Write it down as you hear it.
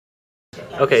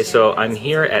Okay, so I'm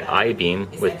here at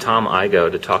iBeam with Tom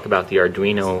Igoe to talk about the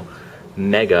Arduino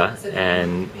MEGA,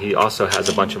 and he also has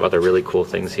a bunch of other really cool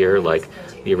things here, like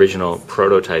the original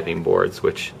prototyping boards,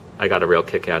 which I got a real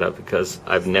kick out of because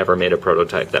I've never made a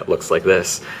prototype that looks like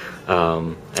this.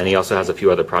 And he also has a few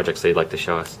other projects that he'd like to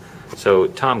show us. So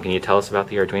Tom, can you tell us about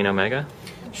the Arduino MEGA?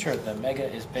 Sure. The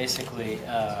MEGA is basically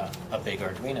a big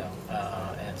Arduino,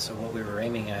 and so what we were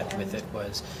aiming at with it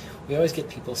was, we always get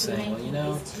people saying, well, you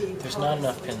know, there's not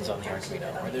enough pins on the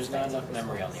Arduino, or there's not enough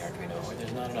memory on the Arduino, or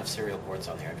there's not enough serial ports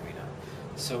on the Arduino.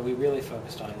 So we really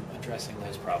focused on addressing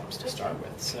those problems to start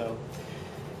with. So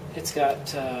it's got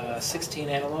 16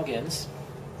 analog ins,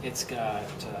 it's got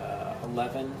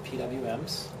 11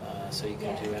 PWMs, so you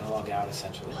can do analog out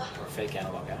essentially, or fake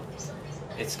analog out.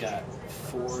 It's got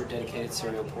 4 dedicated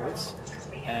serial ports,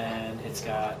 and it's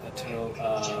got a total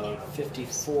of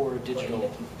 54 digital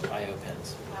I/O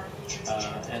pins,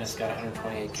 and it's got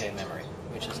 128K memory,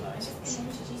 which is nice.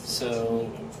 So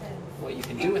what you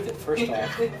can do with it, first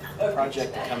off, a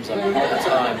project that comes up all the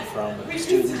time from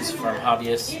students, from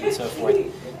hobbyists, and so forth,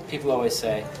 people always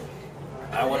say,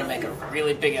 I want to make a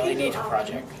really big LED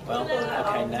project. Well,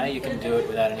 okay, now you can do it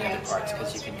without any other parts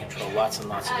because you can control lots and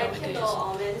lots of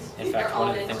LEDs. In fact, one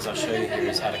of the things I'll show you here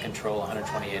is how to control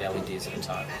 128 LEDs at a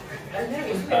time.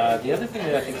 The other thing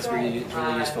that I think is really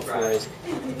useful for is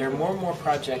there are more and more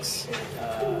projects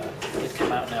that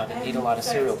come out now that need a lot of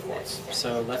serial ports.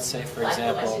 So let's say, for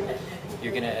example,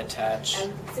 you're going to attach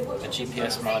a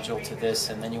GPS module to this,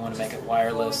 and then you want to make it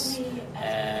wireless,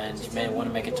 and you may want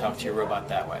to make it talk to your robot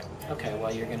that way. Okay,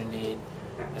 well, you're going to need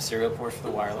a serial port for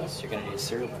the wireless, you're going to need a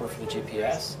serial port for the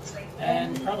GPS,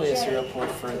 and probably a serial port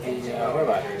for the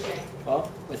robot.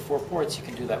 Well, with 4 ports, you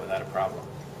can do that without a problem.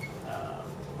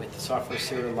 With the software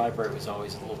serial library, it was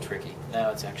always a little tricky. Now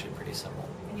it's actually pretty simple.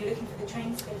 And you're looking for the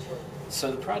train schedule?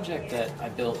 So the project that I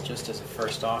built just as a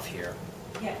first off here,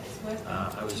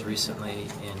 I was recently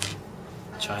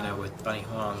in China with Bunny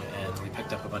Huang, and we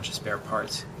picked up a bunch of spare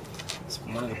parts. So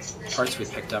one of the parts we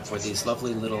picked up were these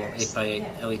lovely little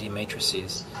 8x8 LED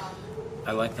matrices.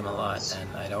 I like them a lot,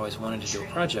 and I'd always wanted to do a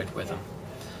project with them.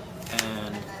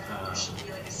 And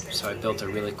so I built a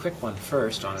really quick one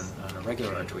first on a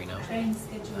regular Arduino,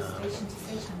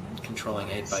 controlling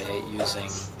 8x8 using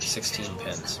 16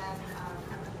 pins.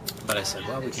 But I said,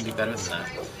 well, we can do better than that.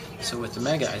 So with the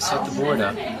MEGA, I set the board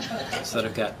up so that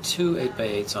I've got 2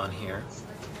 8x8s on here,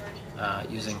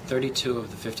 using 32 of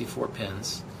the 54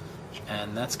 pins,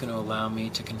 and that's going to allow me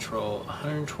to control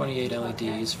 128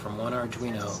 LEDs from one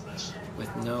Arduino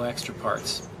with no extra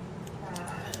parts.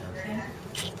 And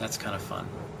that's kind of fun.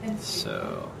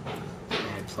 So let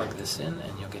me plug this in,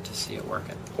 and you'll get to see it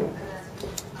working.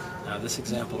 Now this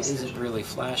example isn't really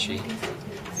flashy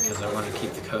because I wanted to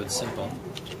keep the code simple,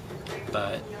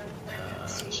 but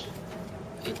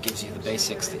it gives you the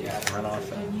basics that you can run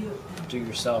off and do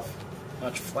yourself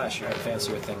much flashier and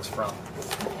fancier things from,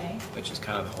 which is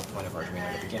kind of the whole point of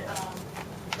Arduino to begin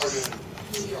with.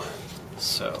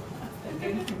 So,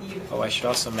 I should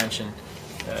also mention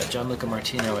Gianluca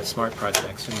Martino at Smart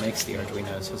Projects, who makes the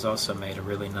Arduinos, has also made a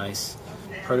really nice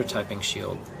prototyping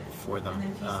shield for them.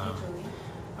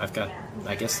 I've got,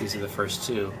 I guess these are the first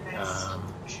 2.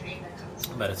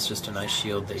 But it's just a nice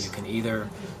shield that you can either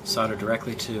solder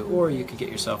directly to, or you could get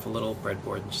yourself a little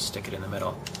breadboard and just stick it in the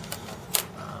middle.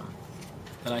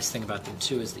 The nice thing about them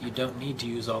too is that you don't need to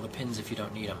use all the pins if you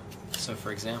don't need them. So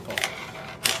for example,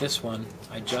 with this one,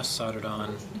 I just soldered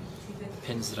on the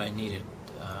pins that I needed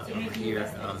over here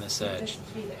and on this edge.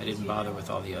 I didn't bother with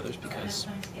all the others because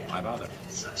why bother?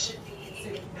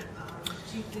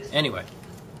 Anyway,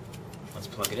 let's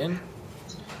plug it in.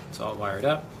 It's all wired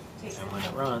up, and when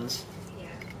it runs,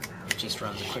 it just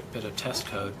runs a quick bit of test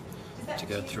code to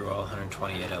go through all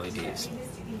 128 LEDs.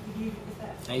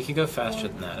 Now you can go faster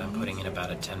than that. I'm putting in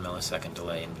about a 10 millisecond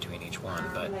delay in between each one,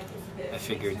 but I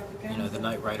figured, you know, the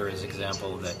Knight Rider is an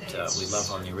example that we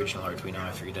love on the original Arduino.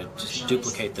 I figured I'd just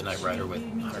duplicate the Knight Rider with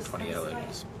 128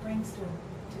 LEDs.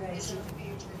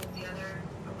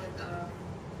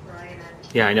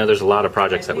 Yeah, I know there's a lot of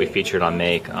projects that we featured on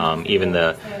Make, even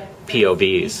the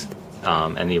POVs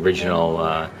and the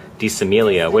original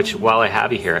Disamilia, which, while I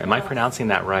have you here, am I pronouncing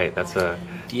that right? That's a...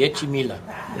 10.000.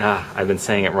 I've been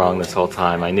saying it wrong this whole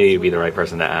time. I knew you'd be the right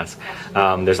person to ask.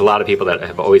 There's a lot of people that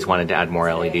have always wanted to add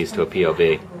more LEDs to a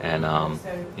POV, and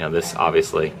you know, this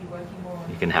obviously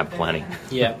you can have plenty.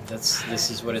 Yeah,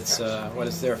 this is what it's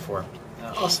there for.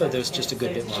 Also, there's just a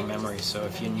good bit more memory, so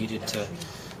if you needed to,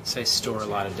 say, store a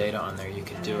lot of data on there, you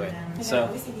could do it.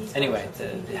 So anyway,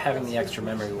 having the extra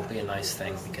memory will be a nice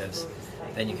thing, because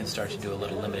then you can start to do a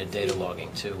little limited data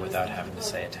logging too without having to,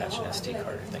 say, attach an SD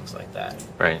card or things like that.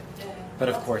 Right. But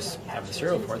of course, having the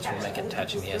serial ports will make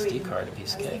attaching the SD card a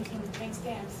piece of cake.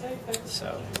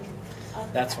 So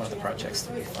that's one of the projects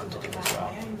that would be fun to do as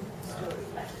well.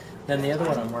 Then the other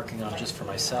one I'm working on just for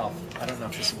myself, I don't know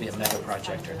if this will be a mega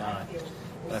project or not,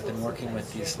 but I've been working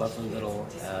with these lovely little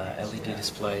LED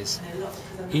displays.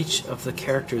 Each of the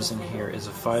characters in here is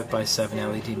a 5x7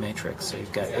 LED matrix, so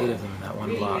you've got 8 of them in that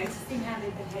one block.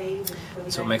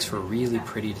 So it makes for a really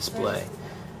pretty display.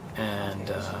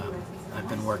 And I've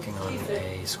been working on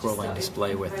a scrolling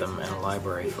display with them and a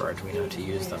library for Arduino to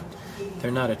use them.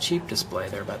 They're not a cheap display,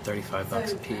 they're about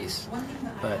 $35 a piece,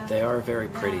 but they are very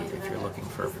pretty if you're looking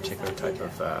for a particular type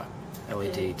of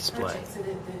LED display.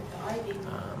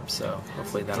 So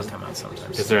hopefully that'll come out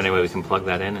sometime. Is there any way we can plug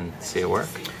that in and see it work?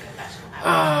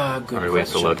 Good or do we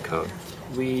have to load code?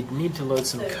 We need to load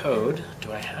some code.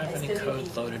 Do I have any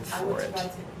code loaded for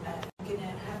it?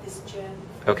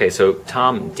 Okay, so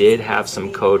Tom did have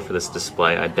some code for this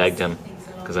display. I begged him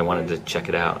because I wanted to check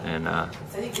it out,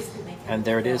 And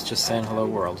there it is, just saying hello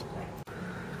world.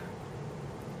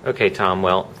 Okay, Tom,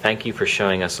 well, thank you for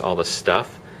showing us all the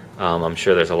stuff. I'm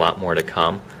sure there's a lot more to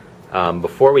come.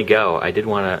 Before we go, I did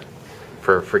want to,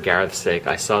 for Gareth's sake,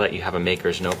 I saw that you have a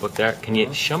Maker's Notebook there. Can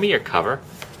you show me your cover?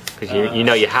 Because you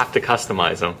know you have to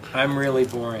customize them. I'm really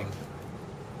boring.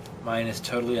 Mine is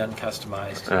totally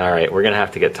uncustomized. All right, we're going to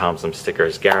have to get Tom some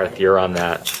stickers. Gareth, you're on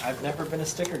that. I've never been a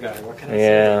sticker guy. What can I say?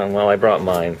 Yeah, well, I brought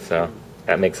mine, so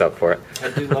that makes up for it.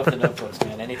 I do love the notebooks,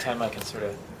 man. Anytime I can sort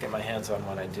of get my hands on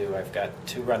one, I do. I've got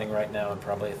 2 running right now and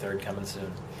probably a 3rd coming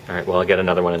soon. All right, well, I'll get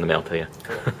another one in the mail to you.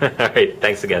 Cool. All right,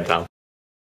 thanks again, Tom.